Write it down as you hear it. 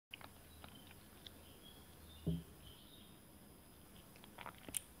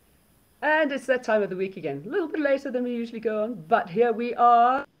And it's that time of the week again. A little bit later than we usually go on, but here we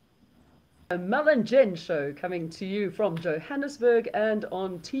are. A Mel and Jen show coming to you from Johannesburg and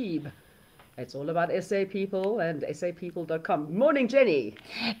on Teeb. It's all about SA People and SAPeople.com. Morning, Jenny.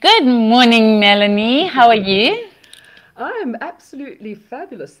 Good morning, Melanie. How are you? I'm absolutely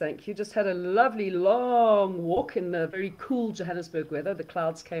fabulous, thank you. Just had a lovely long walk in the very cool Johannesburg weather. The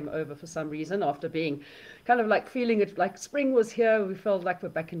clouds came over for some reason after being kind of like feeling it like spring was here. We felt like we're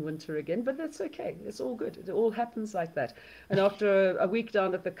back in winter again, but that's okay. It's all good. It all happens like that. And after a week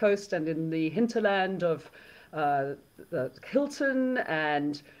down at the coast and in the hinterland of the Hilton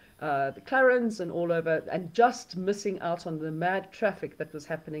and the Clarence and all over, and just missing out on the mad traffic that was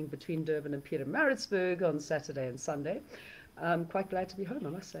happening between Durban and Pietermaritzburg on Saturday and Sunday. I'm quite glad to be home,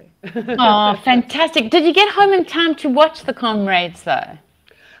 I must say. Oh, fantastic. Did you get home in time to watch the Comrades, though?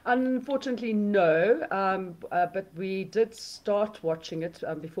 Unfortunately, no, but we did start watching it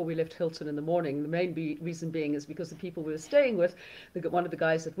before we left Hilton in the morning. The main reason being is because the people we were staying with, one of the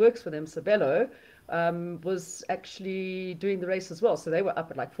guys that works for them, Sabelo, was actually doing the race as well. So they were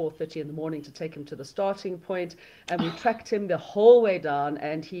up at like 4:30 in the morning to take him to the starting point, and we tracked him the whole way down,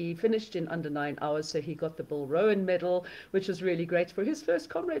 and he finished in under 9 hours. So he got the Bill Rowan medal, which was really great for his first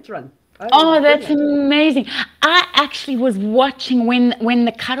Comrades run. Oh, that's amazing. I actually was watching when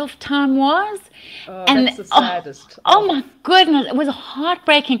the cutoff time was. Oh, and that's the saddest. Oh my goodness, it was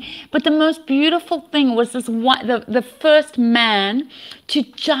heartbreaking. But the most beautiful thing was this one, the first man to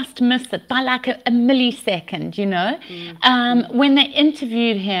just miss it by like a millisecond, you know. When they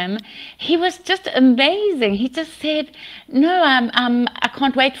interviewed him, he was just amazing. He just said, "No, I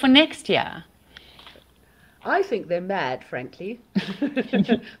can't wait for next year." I think they're mad, frankly.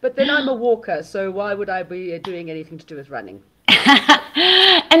 But then I'm a walker, so why would I be doing anything to do with running?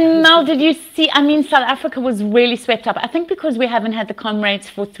 And Mel, did you see? I mean, South Africa was really swept up. I think because we haven't had the Comrades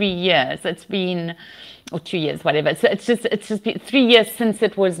for 3 years. It's been, or 2 years, whatever. So it's just been 3 years since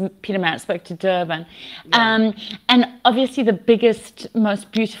it was Pietermaritzburg to Durban. Yeah. And obviously the biggest,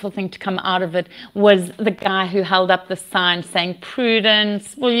 most beautiful thing to come out of it was the guy who held up the sign saying,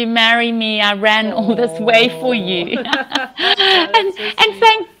 "Prudence, will you marry me? I ran all this way for you." and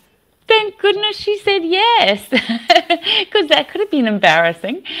thank goodness she said yes, because that could have been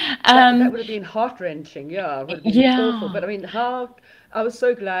embarrassing. That would have been heart-wrenching, yeah. It would have been awful. But I mean, I was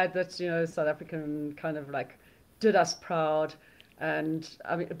so glad that, South African kind of like did us proud. And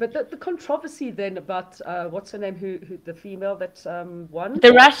I mean, but the controversy then about what's her name, who the female that won?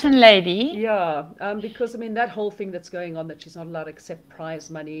 The Russian lady. Yeah, because I mean that whole thing that's going on, that she's not allowed to accept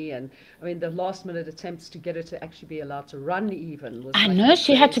prize money, and I mean the last minute attempts to get her to actually be allowed to run even was. I know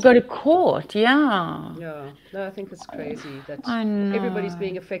she had to go to court. Yeah. Yeah, no, I think it's crazy that everybody's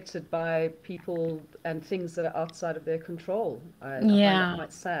being affected by people and things that are outside of their control. I find that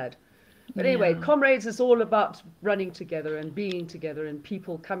quite sad. But anyway, Comrades is all about running together and being together and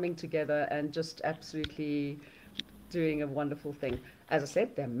people coming together and just absolutely doing a wonderful thing. As I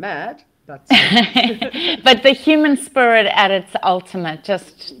said, they're mad, but but the human spirit at its ultimate,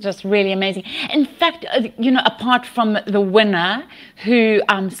 just really amazing. In fact, apart from the winner, who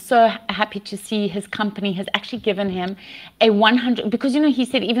I'm so happy to see his company has actually given him a 100, because he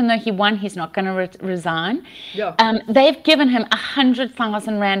said even though he won, he's not going to resign. Yeah. They've given him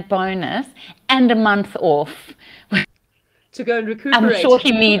 100,000 rand bonus and a month off. To go and recuperate. I'm sure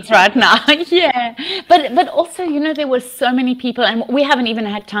he needs right now. Yeah. But also, there were so many people, and we haven't even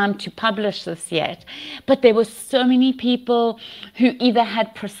had time to publish this yet, but there were so many people who either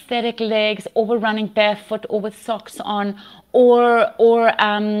had prosthetic legs or were running barefoot or with socks on or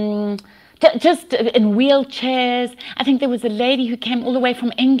just in wheelchairs. I think there was a lady who came all the way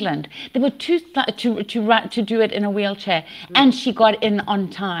from England. There were to do it in a wheelchair, and she got in on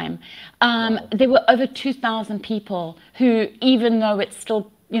time. There were over 2,000 people who, even though it's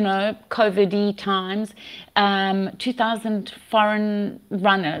still, COVID-y times, 2,000 foreign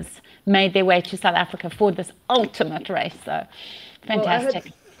runners made their way to South Africa for this ultimate race. So fantastic.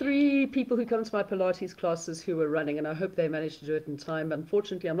 Well, 3 people who come to my Pilates classes who were running, and I hope they managed to do it in time.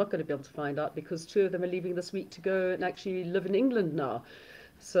 Unfortunately, I'm not going to be able to find out because 2 of them are leaving this week to go and actually live in England now.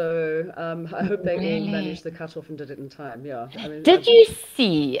 So I hope they all managed the cutoff and did it in time. Yeah. I mean, did you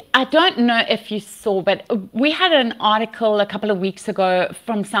see? I don't know if you saw, but we had an article a couple of weeks ago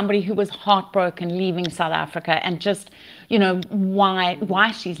from somebody who was heartbroken leaving South Africa, and just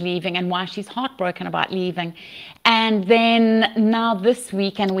why she's leaving and why she's heartbroken about leaving. And then now this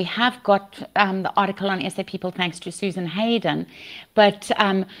week, and we have got the article on SA People thanks to Susan Hayden, but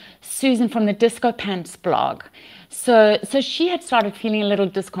Susan from the Disco Pants blog. So she had started feeling a little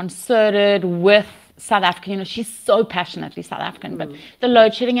disconcerted with South Africa, she's so passionately South African, but the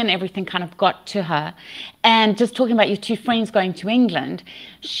load shedding and everything kind of got to her. And just talking about your two friends going to England,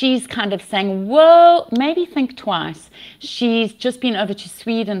 she's kind of saying, well, maybe think twice. She's just been over to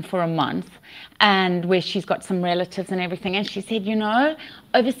Sweden for a month, and where she's got some relatives and everything. And she said,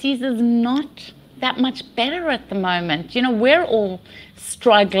 overseas is not that much better at the moment. We're all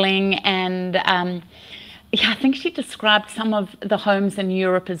struggling, and I think she described some of the homes in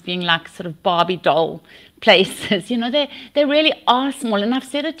Europe as being like sort of Barbie doll places. They really are small. And I've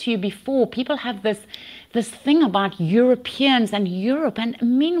said it to you before, people have this thing about Europeans and Europe, and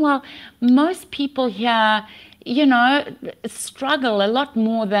meanwhile most people here struggle a lot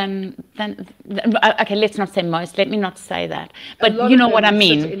more than okay, let's not say most, let me not say that, but you know what I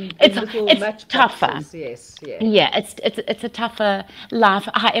mean. It's tougher. Yes, yeah, it's a tougher life.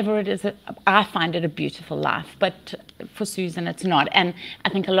 However, I find it a beautiful life, but for Susan it's not. And I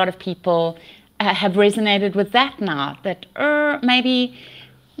think a lot of people have resonated with that now, that maybe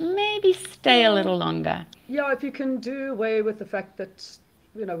stay a little longer. Yeah, if you can do away with the fact that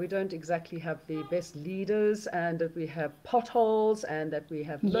we don't exactly have the best leaders, and that we have potholes, and that we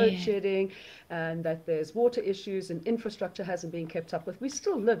have load shedding, and that there's water issues and infrastructure hasn't been kept up with. We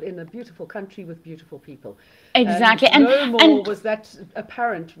still live in a beautiful country with beautiful people. Exactly. And no more was that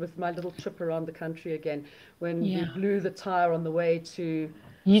apparent with my little trip around the country again, when we blew the tire on the way to...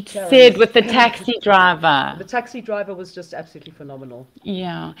 You said with the taxi driver. The taxi driver was just absolutely phenomenal.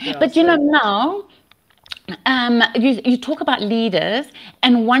 Yeah. But now... you talk about leaders,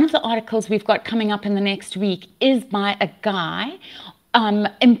 and one of the articles we've got coming up in the next week is by a guy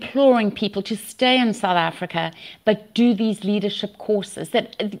imploring people to stay in South Africa but do these leadership courses,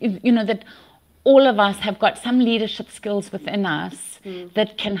 that that all of us have got some leadership skills within us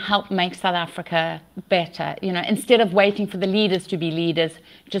that can help make South Africa better. Instead of waiting for the leaders to be leaders,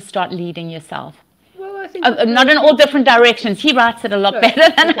 just start leading yourself. Well, I think not in all different directions. He writes it a lot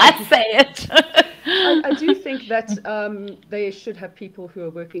better than I say it. I do think that they should have people who are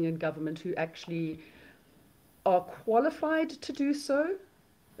working in government who actually are qualified to do so.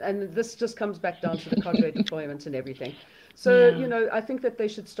 And this just comes back down to the cadre deployment and everything. So, I think that they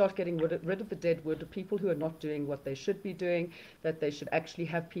should start getting rid of the dead wood, of people who are not doing what they should be doing, that they should actually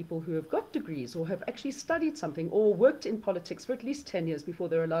have people who have got degrees or have actually studied something or worked in politics for at least 10 years before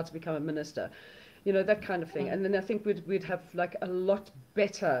they're allowed to become a minister. That kind of thing. And then I think we'd have like a lot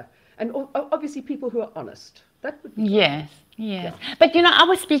better, and obviously people who are honest. That would be yes. But I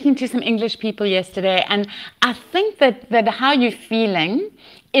was speaking to some English people yesterday, and I think that how you're feeling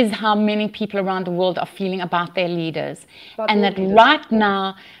is how many people around the world are feeling about their leaders. Right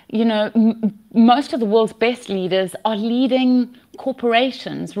now, most of the world's best leaders are leading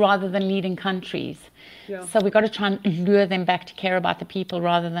corporations rather than leading countries. Yeah. So we've got to try and lure them back to care about the people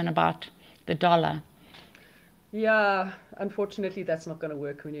rather than about the dollar. Yeah, unfortunately, that's not going to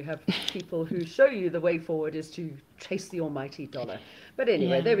work when you have people who show you the way forward is to chase the almighty dollar. But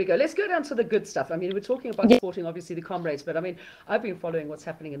anyway, there we go. Let's go down to the good stuff. I mean, we're talking about supporting, obviously, the Comrades, but I mean, I've been following what's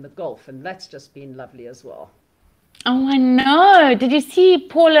happening in the Gulf, and that's just been lovely as well. Oh, I know. Did you see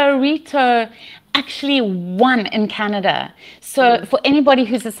Paula Reto actually won in Canada? So for anybody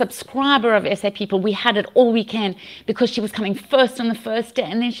who's a subscriber of SAPeople, we had it all weekend because she was coming first on the first day,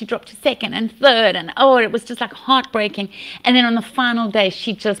 and then she dropped to second and third, and it was just like heartbreaking. And then on the final day,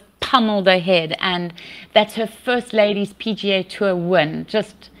 she just pummeled her head, and that's her first ladies PGA Tour win.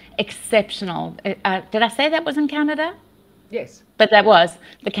 Just exceptional. Did I say that was in Canada? Yes. But that was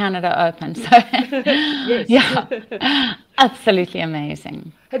the Canada Open. So, yeah, absolutely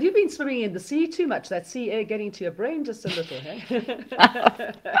amazing. Have you been swimming in the sea too much? That sea air getting to your brain just a little, hey?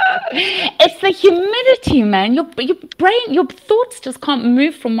 It's the humidity, man. Your brain, your thoughts just can't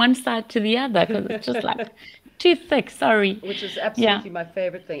move from one side to the other because it's just like too thick. Sorry. Which is absolutely my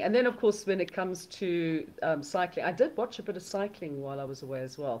favorite thing. And then, of course, when it comes to cycling, I did watch a bit of cycling while I was away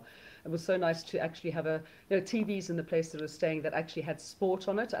as well. It was so nice to actually have TVs in the place that I was staying that actually had sport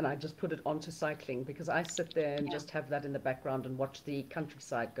on it, and I just put it onto cycling because I sit there and just have that in the background and watch the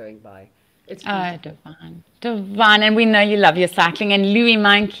countryside going by. It's beautiful. Divine. And we know you love your cycling. And Louis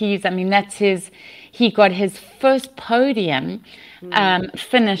Mankies, I mean, he got his first podium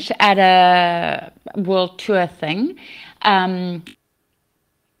finish at a World Tour thing. And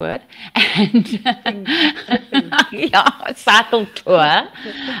cycle tour,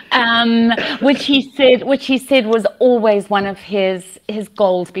 which he said was always one of his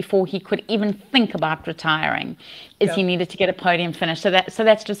goals before he could even think about retiring, he needed to get a podium finish. So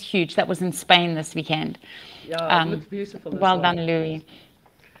that's just huge. That was in Spain this weekend. Yeah, it looks beautiful. Well done, Louis.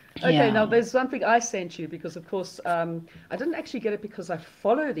 Okay, now Yeah. there's something I sent you because, of course, I didn't actually get it because I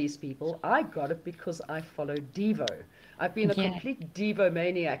follow these people. I got it because I follow Devo. I've been a Yeah. complete Devo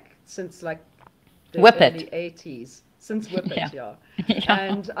maniac since like the Whip early it. 80s, since Whip Yeah. It, yeah. Yeah.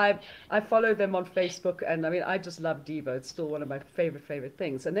 And I follow them on Facebook, and I mean, I just love Devo. It's still one of my favorite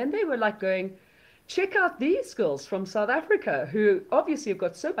things. And then they were like going, check out these girls from South Africa who obviously have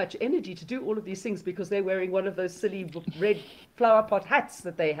got so much energy to do all of these things because they're wearing one of those silly red flower pot hats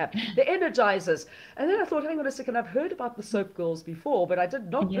that they have, the energizers. And then I thought, hang on a second, I've heard about the soap girls before, but I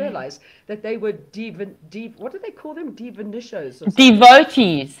did not Yeah. realize that they were what do they call them? Divinishos or something.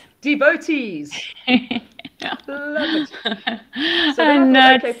 DEVOtees. DEVOtees. Love it. So then I I know,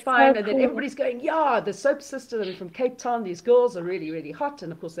 thought, okay, it's so fine. And then cool. everybody's going, yeah, the soap sisters are from Cape Town. These girls are really hot.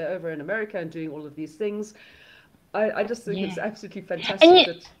 And of course, they're over in America and doing all of these things. I just think it's Yeah. absolutely And fantastic you,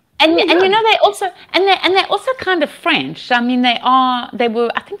 that, and oh, and you yeah, know they're also kind of French. I mean they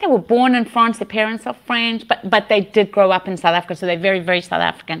were I think they were born in France. Their parents are French, but they did grow up in South Africa, so they're very South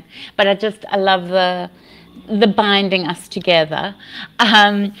African. But I love the binding us together.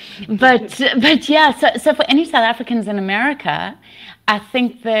 But yeah, so for any South Africans in America, I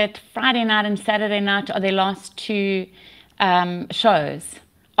think that Friday night and Saturday night are their last two shows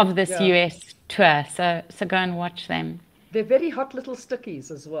of this yeah. US tour. So go and watch them. They're very hot little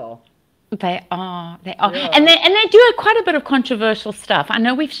stickies as well. They are, and Yeah. they do quite a bit of controversial stuff. I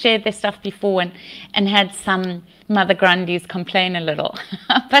know we've shared their stuff before and had some Mother Grundies complain a little,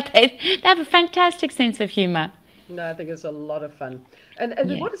 but they have a fantastic sense of humor. No, I think it's a lot of fun. And then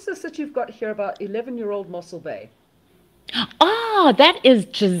Yeah. what is this that you've got here about 11-year-old Mossel Bay? Oh, that is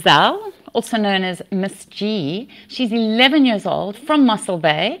Giselle, also known as Miss G. She's 11 years old from Mossel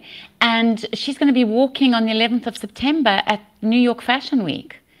Bay, and she's going to be walking on the 11th of September at New York Fashion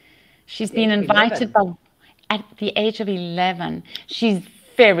Week. She's At the been age of invited 11. by, at the age of 11. She's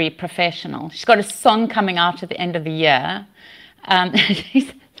very professional. She's got a song coming out at the end of the year.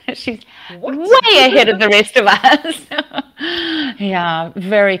 She's What? way ahead of the rest of us. Yeah,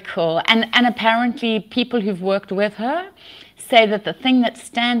 very cool. And apparently people who've worked with her say that the thing that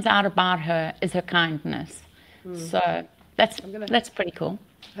stands out about her is her kindness. So I'm gonna that's pretty cool.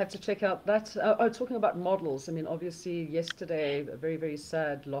 have to check out that. Talking about models, I mean, obviously, yesterday, a very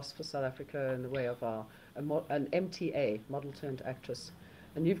sad loss for South Africa in the way of an MTA, model turned actress.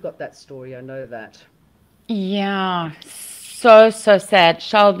 And you've got that story, I know that. Yeah, so sad.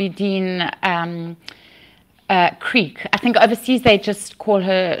 Shelby Dean Creek. I think overseas they just call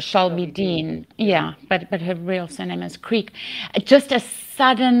her Shelby Shelby Dean. Dean. Yeah. Yeah, but her real surname is Creek. Just a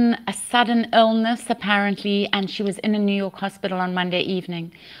sudden illness apparently, and she was in a New York hospital on Monday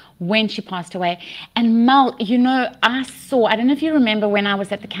evening when she passed away. And Mel, I don't know if you remember when I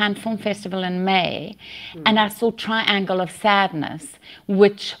was at the Cannes Film Festival in May, and I saw Triangle of Sadness,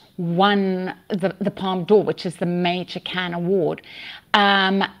 which won the Palme d'Or, which is the major Cannes award.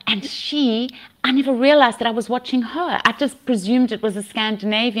 And I never realized that I was watching her. I just presumed it was a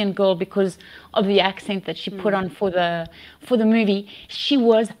Scandinavian girl because of the accent that she put on for the movie. She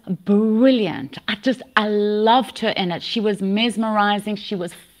was brilliant. I loved her in it. She was mesmerizing. She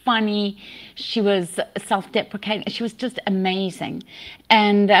was funny. She was self-deprecating. She was just amazing.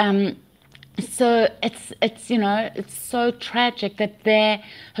 And so it's so tragic that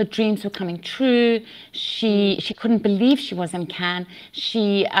her dreams were coming true. She couldn't believe she was in Cannes.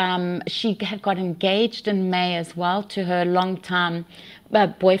 She had got engaged in May as well to her longtime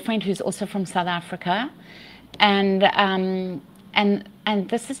boyfriend, who's also from South Africa, and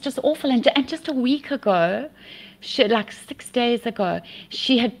this is just awful. And just a week ago, like 6 days ago,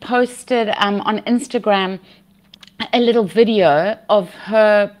 she had posted on Instagram a little video of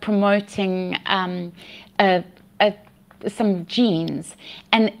her promoting some jeans.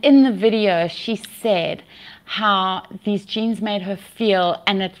 And in the video, she said how these jeans made her feel,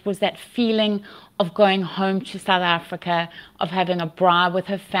 and it was that feeling of going home to South Africa, of having a braai with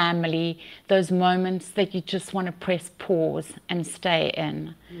her family, those moments that you just want to press pause and stay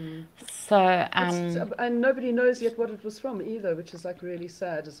in. So, And nobody knows yet what it was from either, which is like really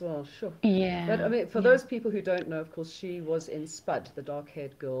sad as well. Sure. yeah, But I mean, for those people who don't know, of course, she was in Spud, the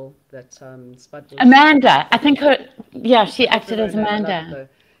dark-haired girl that Spud was. Amanda, I think she I acted as don't know, I love it Amanda. though.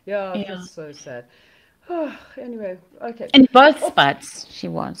 Yeah, it Yeah. was so sad. Oh, anyway, okay. In both Oh, spots, she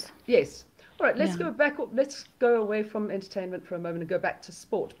was. yes. All right, let's Yeah. go back. Let's go away from entertainment for a moment and go back to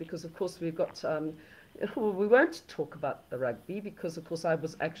sport because, of course, we've got. We won't talk about the rugby because, of course, I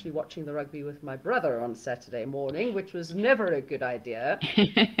was actually watching the rugby with my brother on Saturday morning, which was never a good idea.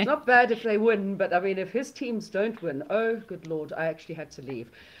 It's not bad if they win, but I mean, if his teams don't win, oh, good Lord, I actually had to leave.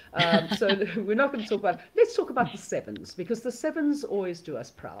 So we're not going to talk about, let's talk about the sevens, because the sevens always do us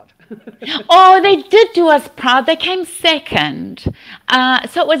proud. Oh, they did do us proud. They came second.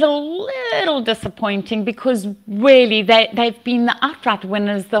 So it was a little disappointing because really they've been the outright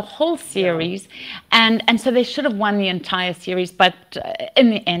winners the whole series. Yeah. And so they should have won the entire series, but in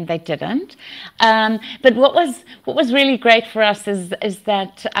the end they didn't. But what was really great for us is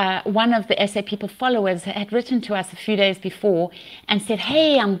that one of the SAPeople followers had written to us a few days before and said,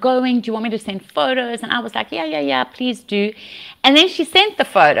 hey, I'm going. Do you want me to send photos? And I was like, yeah, please do. And then she sent the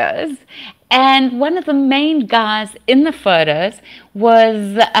photos. And one of the main guys in the photos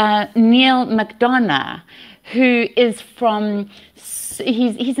was Neil McDonough, who is from,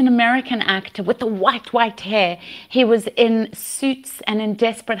 he's an American actor with the white hair. He was in Suits and in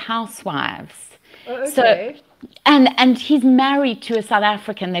Desperate Housewives. Oh, okay. So, and he's married to a South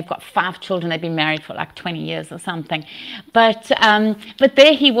African. They've got 5 children. They've been married for like 20 years or something. But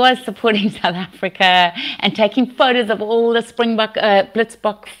there he was supporting South Africa and taking photos of all the Springbok,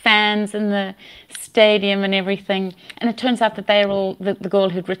 Blitzbok fans in the stadium and everything. And it turns out that they're all, the girl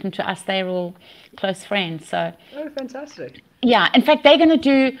who'd written to us, they're all close friends. So. Oh, fantastic. Yeah. In fact, they're going to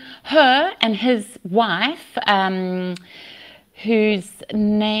do her and his wife, whose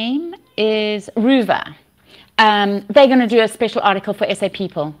name is Ruva. They're going to do a special article for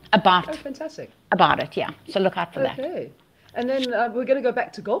SAPeople about it, yeah. So look out for that. Okay. And then we're going to go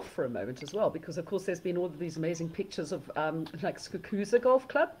back to golf for a moment as well, because of course there's been all of these amazing pictures of like Skukuza Golf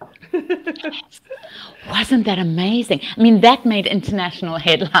Club. Wasn't that amazing? I mean, that made international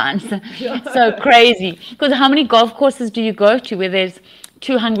headlines. So crazy. Because how many golf courses do you go to where there's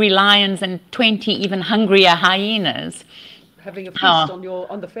 2 hungry lions and 20 even hungrier hyenas? Having a feast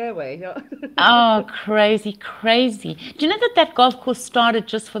on the fairway. Yeah. Oh, crazy. Do you know that golf course started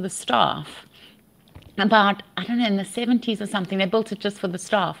just for the staff? About, I don't know, in the 70s or something, they built it just for the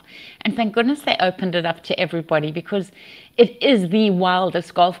staff. And thank goodness they opened it up to everybody, because it is the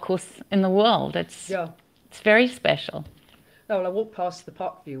wildest golf course in the world. It's very special. Oh, well, I walked past the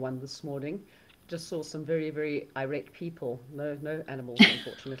Parkview one this morning. Just saw some very, very irate people. No animals,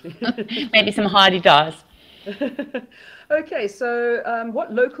 unfortunately. Maybe some hardy-dars. Okay, so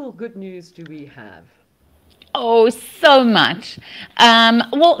what local good news do we have? Oh, so much.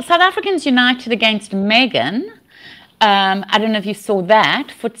 Well, South Africans united against Megan. I don't know if you saw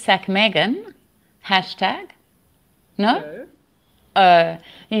that. Footsack Megan. #. No?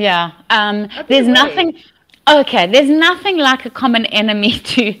 Yeah. There's nothing... Okay, there's nothing like a common enemy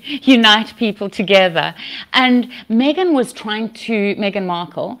to unite people together. And Meghan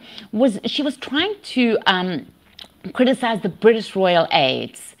Markle was trying to criticize the British royal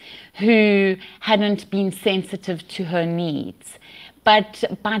aides who hadn't been sensitive to her needs. But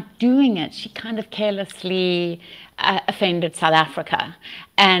by doing it, she kind of carelessly offended South Africa.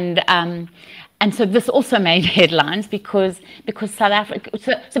 And so this also made headlines because South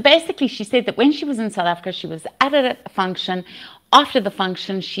Africa, so basically she said that when she was in South Africa, she was at a function. After the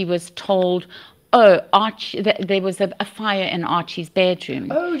function, she was told, oh, Archie, there was a fire in Archie's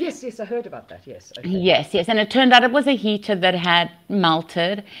bedroom. Oh, yes, I heard about that, yes. Okay. Yes, and it turned out it was a heater that had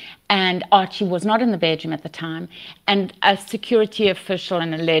melted, and Archie was not in the bedroom at the time. And a security official,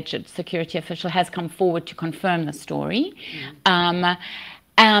 an alleged security official, has come forward to confirm the story.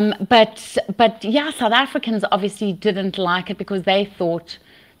 But yeah, South Africans obviously didn't like it because they thought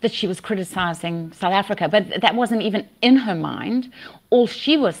that she was criticizing South Africa, but that wasn't even in her mind. All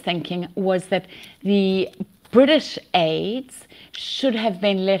she was thinking was that the British aides should have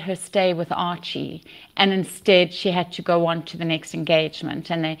then let her stay with Archie, and instead she had to go on to the next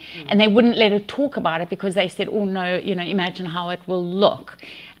engagement, and they wouldn't let her talk about it because they said, oh no, imagine how it will look,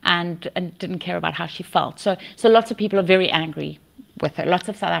 and didn't care about how she felt. So lots of people are very angry with her. Lots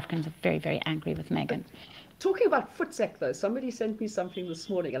of South Africans are very, very angry with Meghan. Talking about footsack, though, somebody sent me something this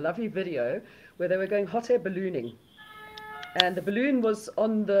morning, a lovely video where they were going hot air ballooning. And the balloon was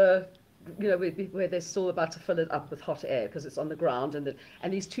on the, where they're still about to fill it up with hot air because it's on the ground. And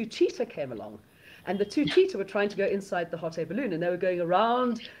these 2 cheetah came along. And the 2 cheetah were trying to go inside the hot air balloon. And they were going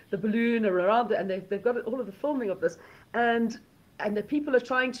around the balloon, and they've got all of the filming of this. And the people are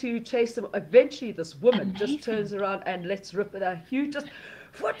trying to chase them. Eventually, this woman just turns around and lets rip at a huge, just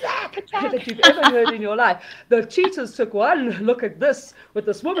footsack that you've ever heard in your life. The cheetahs took one look at this with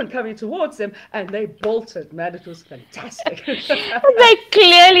this woman coming towards them, and they bolted. Man, it was fantastic. They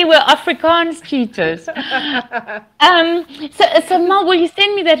clearly were Afrikaans cheetahs. So Mal, will you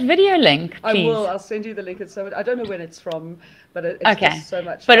send me that video link, please? I will. I'll send you the link. I don't know when it's from, but it's just so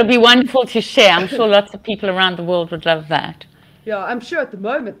much fun. But it'll be wonderful to share. I'm sure lots of people around the world would love that. Yeah, I'm sure at the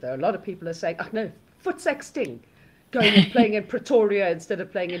moment, though, a lot of people are saying, oh, no, footsack sting. going and playing in Pretoria instead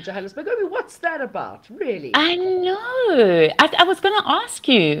of playing in Johannesburg. I mean, what's that about, really? I know. I was going to ask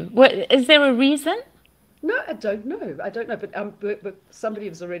you, is there a reason? No, I don't know. I don't know. But somebody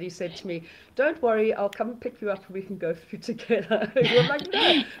has already said to me, don't worry, I'll come and pick you up and we can go through together. I'm like,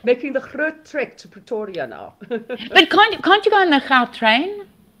 no, making the groot trek to Pretoria now. But can't you go on the Gautrain?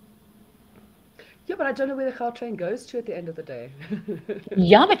 Yeah, but I don't know where the Gautrain goes to at the end of the day.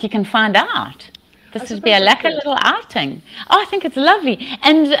 Yeah, but you can find out. This would be a suppose I lekker could. little outing. Oh, I think it's lovely.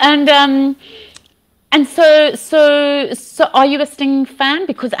 And so are you a Sting fan?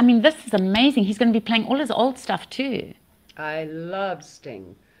 Because I mean, this is amazing. He's going to be playing all his old stuff too. I love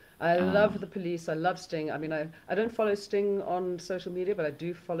Sting. I love the Police. I love Sting. I mean, I don't follow Sting on social media, but I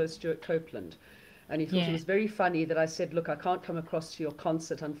do follow Stuart Copeland. And he thought it was very funny that I said, look, I can't come across to your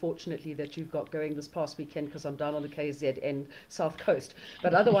concert, unfortunately, that you've got going this past weekend because I'm down on the KZN South Coast.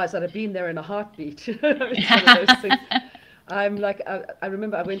 But otherwise, I'd have been there in a heartbeat. It's one of those things. I'm like, I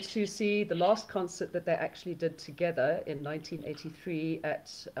remember I went to see the last concert that they actually did together in 1983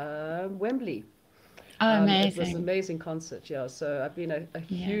 at Wembley. Oh, It was an amazing. amazing concert, yeah. So I've been a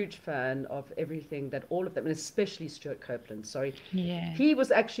huge fan of everything that all of them, and especially Stuart Copeland. Sorry, Yeah. he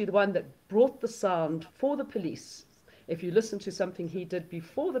was actually the one that brought the sound for the Police. If you listen to something he did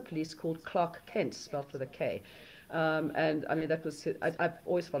before the Police called Clark Kent, spelled with a K, and I mean that was I've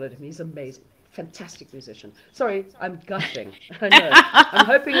always followed him. He's amazing, fantastic musician. Sorry, I'm gushing. I know. I'm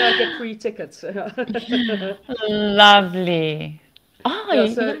hoping I get free tickets. Lovely. Oh,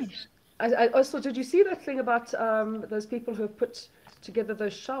 Yeah, so nice. I also, did you see that thing about those people who have put together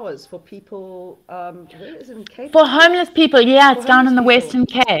those showers for people, where is it, in Cape For Town? homeless people, yeah, For it's down homeless in the people. Western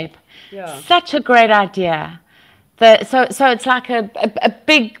Cape. Yeah, Such a great idea. So it's like a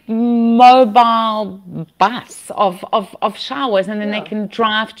big mobile bus of showers, and then they yeah, can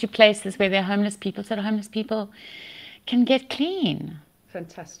drive to places where there are homeless people, so the homeless people can get clean.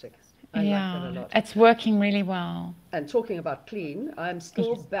 fantastic. I like that a Yeah, lot. it's working really well. And talking about clean, I'm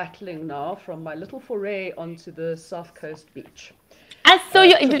still Yes. battling now from my little foray onto the South Coast beach, I saw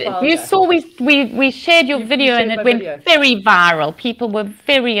you Trafalgar. saw we shared your You video and shared it my went video. very viral. People were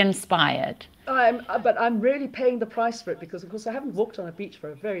very inspired. But I'm really paying the price for it because, of course, I haven't walked on a beach for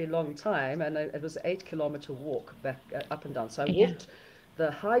a very long time, and it was an 8 kilometer walk back up and down. So I Yeah. walked the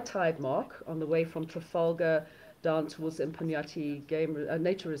high tide mark on the way from Trafalgar down towards Impunyati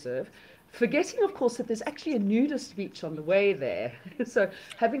Nature Reserve, forgetting, of course, that there's actually a nudist beach on the way there. So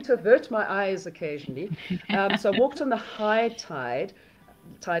having to avert my eyes occasionally. So I walked on the high tide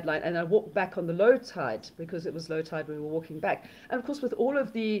line, and I walked back on the low tide because it was low tide when we were walking back. And of course, with all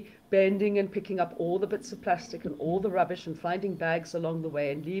of the bending and picking up all the bits of plastic and all the rubbish and finding bags along the way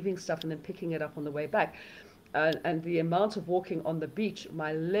and leaving stuff and then picking it up on the way back, and the amount of walking on the beach,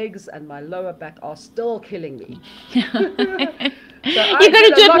 my legs and my lower back are still killing me. So I You got to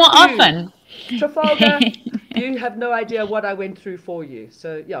did do a it more lot for you. often. Trafalgar, you have no idea what I went through for you.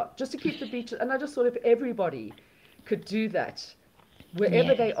 So yeah, just to keep the beach. And I just thought if everybody could do that,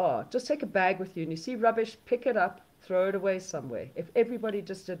 wherever they Yes. are, just take a bag with you and you see rubbish, pick it up, throw it away somewhere. If everybody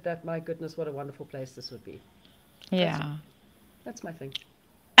just did that, my goodness, what a wonderful place this would be. Yeah. That's my thing.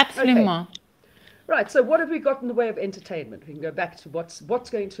 Absolutely. Okay. Right, so what have we got in the way of entertainment? We can go back to what's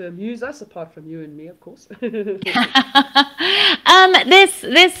going to amuse us, apart from you and me, of course. There's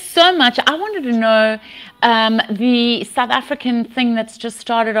so much. I wanted to know the South African thing that's just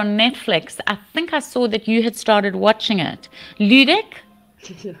started on Netflix. I think I saw that you had started watching it. Ludic?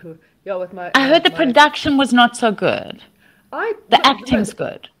 Yeah, with my, I heard the my production was not so good. I The no, acting's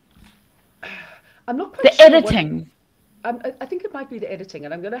good. I'm not quite The sure editing. I think it might be the editing,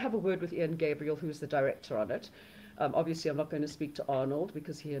 and I'm going to have a word with Ian Gabriel, who's the director on it. Obviously, I'm not going to speak to Arnold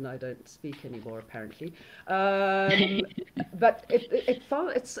because he and I don't speak anymore, apparently. But it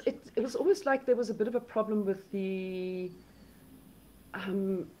was almost like there was a bit of a problem with the. I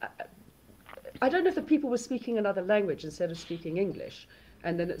don't know if the people were speaking another language instead of speaking English,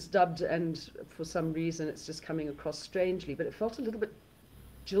 and then it's dubbed, and for some reason it's just coming across strangely. But it felt a little bit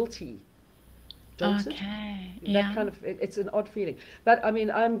jilty. Jolted. Okay. That Yeah. kind of it's an odd feeling. But I mean,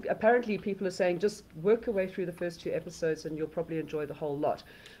 apparently people are saying just work your way through the first 2 episodes and you'll probably enjoy the whole lot.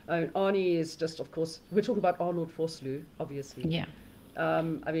 Arnie is just, of course, we're talking about Arnold Vosloo, obviously. Yeah. I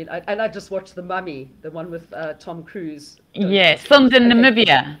mean, I just watched The Mummy, the one with Tom Cruise. Yes. Filmed in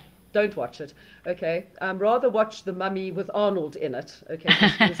Namibia. Don't watch it. Okay. Rather watch The Mummy with Arnold in it. Okay.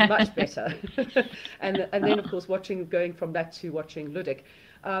 It's much better. and then of course going from that to watching Ludic.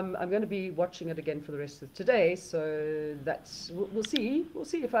 I'm going to be watching it again for the rest of today, so we'll see. We'll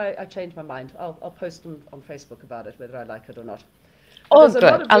see if I change my mind. I'll post on Facebook about it, whether I like it or not. But Oh, there's a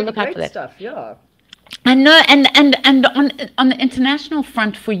lot good. of I'll really look out for great that. stuff. Yeah. I know, and on the international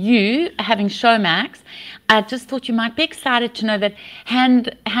front for you, having Showmax, I just thought you might be excited to know that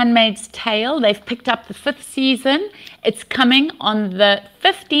Handmaid's Tale, they've picked up the 5th season. It's coming on the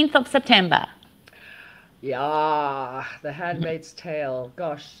 15th of September. Yeah, The Handmaid's Tale.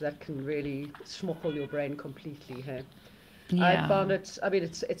 Gosh, that can really schmuckle your brain completely, hey? I Yeah. found it, I mean,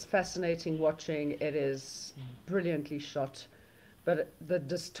 it's fascinating watching. It is brilliantly shot. But the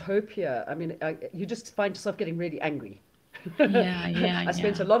dystopia, I mean, you just find yourself getting really angry. Yeah, yeah, I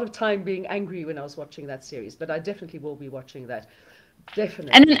spent yeah. a lot of time being angry when I was watching that series, but I definitely will be watching that. And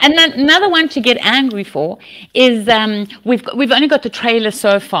Definitely, and then definitely. another one to get angry for is we've only got the trailer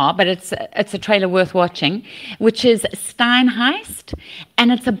so far, but it's a trailer worth watching, which is Steinheist,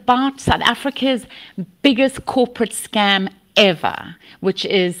 and it's about South Africa's biggest corporate scam ever, which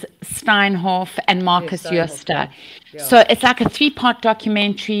is Steinhoff and Yes, Marcus Steinhoff, Jooste. yeah. Yeah. So it's like a 3-part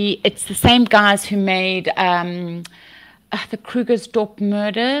documentary. It's the same guys who made the Krugersdorp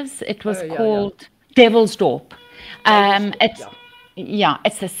murders. It was Oh, yeah, yeah. called Devil's Dorp. Devil's Dorp, It's yeah. yeah,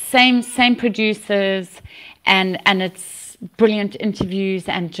 it's the same producers, and it's brilliant interviews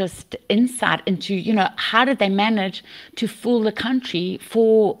and just insight into, how did they manage to fool the country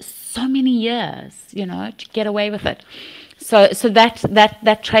for so many years, to get away with it. So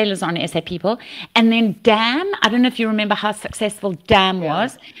that trailer's on SAPeople. And then Damn, I don't know if you remember how successful Damn Yeah.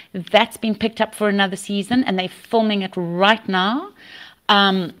 was. That's been picked up for another season, and they're filming it right now.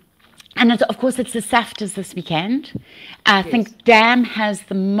 And of course, it's the SAFTers this weekend. I Yes. think Damn has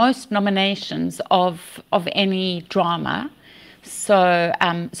the most nominations of any drama. So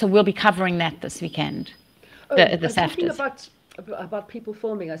we'll be covering that this weekend. Oh, The talking SAFTers. about people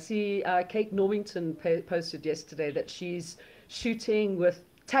filming, I see Kate Normington posted yesterday that she's shooting with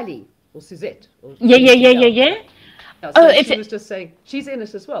Tally or Suzette. Or Yeah, yeah, yeah, yeah, yeah. yeah. Yeah, Oh, so it's she was just saying she's in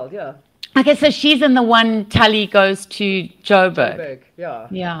it as well. Yeah, okay. So she's in the one. Tully goes to Joburg. Joburg. Yeah,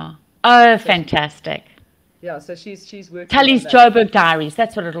 Yeah. Oh, so fantastic. yeah. So she's working on Tully's that. Joburg Diaries.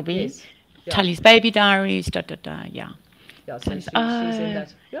 That's what it'll be. Yes. Yeah. Tully's Baby Diaries. Da da da. Yeah. Yeah. So Tully's. she's in Oh.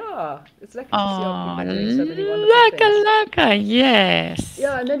 that. Yeah. It's lucky to see our Oh, people doing so many wonderful things. laka, yes.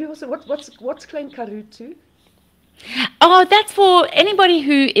 Yeah, and then we also what's Klein Karoo too? Oh, that's for anybody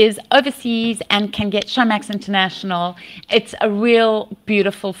who is overseas and can get Showmax International. It's a real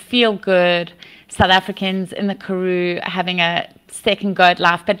beautiful, feel good South Africans in the Karoo having a second go at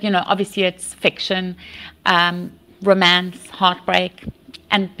life. But, obviously it's fiction, romance, heartbreak,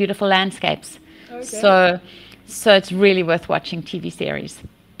 and beautiful landscapes. Okay. So it's really worth watching TV series.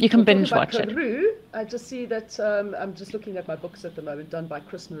 You can Well, talking binge about watch it. Karoo, I just see that I'm just looking at my books at the moment, done by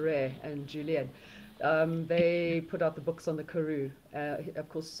Chris Murray and Julian. They put out the books on the Karoo. Of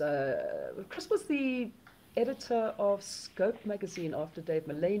course, Chris was the editor of Scope magazine after Dave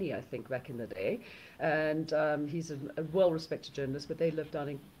Mulaney, I think, back in the day. And he's a well-respected journalist, but they live down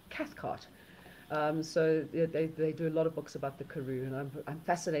in Cathcart. So they do a lot of books about the Karoo, and I'm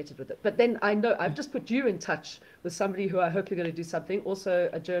fascinated with it. But then I know I've just put you in touch with somebody who I hope you're going to do something. Also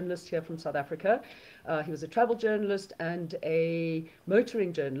a journalist here from South Africa. He was a travel journalist and a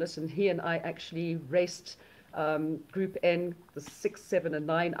motoring journalist, and he and I actually raced Group N, the 6, 7, and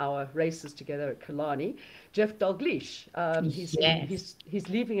 9 hour races together at Killarney. Jeff Dalgleish, Yes. he's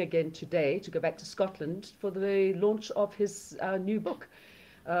leaving again today to go back to Scotland for the launch of his new book.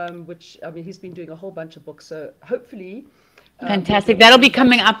 Which, I mean, he's been doing a whole bunch of books, so hopefully Fantastic. That'll be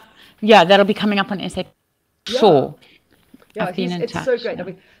coming up. Yeah, that'll be coming up on SAP. Sure. Yeah, I've been in it's touch. so great. Yeah. I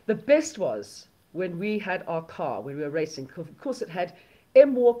mean, the best was when we had our car, when we were racing. Of course, it had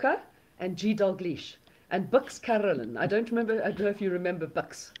M. Walker and G. Dalgleish and Bux Carolyn. I don't know if you remember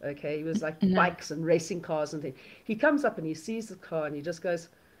Bux, okay? He was like bikes and racing cars and things. He comes up and he sees the car and he just goes,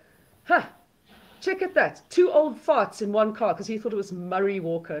 huh, check at that. 2 old farts in one car, because he thought it was Murray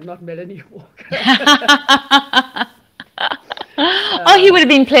Walker, not Melanie Walker. Oh, he would have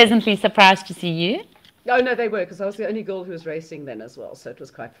been pleasantly surprised to see you. Oh, no, they were, because I was the only girl who was racing then as well, so it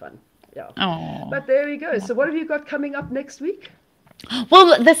was quite fun. Yeah. Oh. But there we go. So what have you got coming up next week?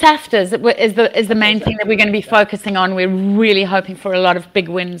 Well, the SAFTers is the main thing that we're going to be focusing on. We're really hoping for a lot of big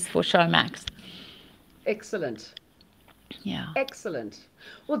wins for Showmax. Excellent. Yeah. Excellent.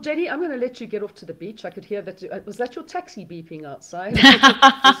 Well, Jenny, I'm going to let you get off to the beach. I could hear that. Was that your taxi beeping outside?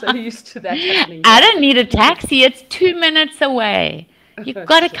 I'm so used to that happening. I don't need a taxi. It's 2 minutes away. You've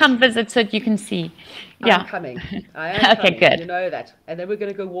got to come visit so that you can see. Yeah. I'm coming. I am Okay, coming. good. You know that. And then we're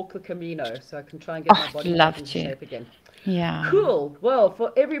going to go walk the Camino so I can try and get my body back into shape again. Yeah. Cool. Well,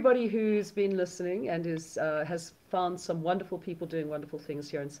 for everybody who's been listening and has found some wonderful people doing wonderful things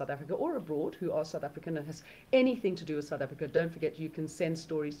here in South Africa or abroad who are South African and has anything to do with South Africa, don't forget you can send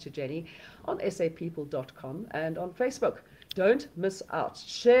stories to Jenny on SAPeople.com and on Facebook. Don't miss out.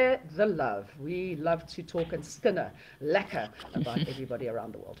 Share the love. We love to talk and skinner lekker about everybody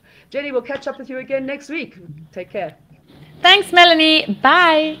around the world. Jenny, we'll catch up with you again next week. Take care. Thanks, Melanie.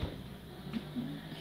 Bye.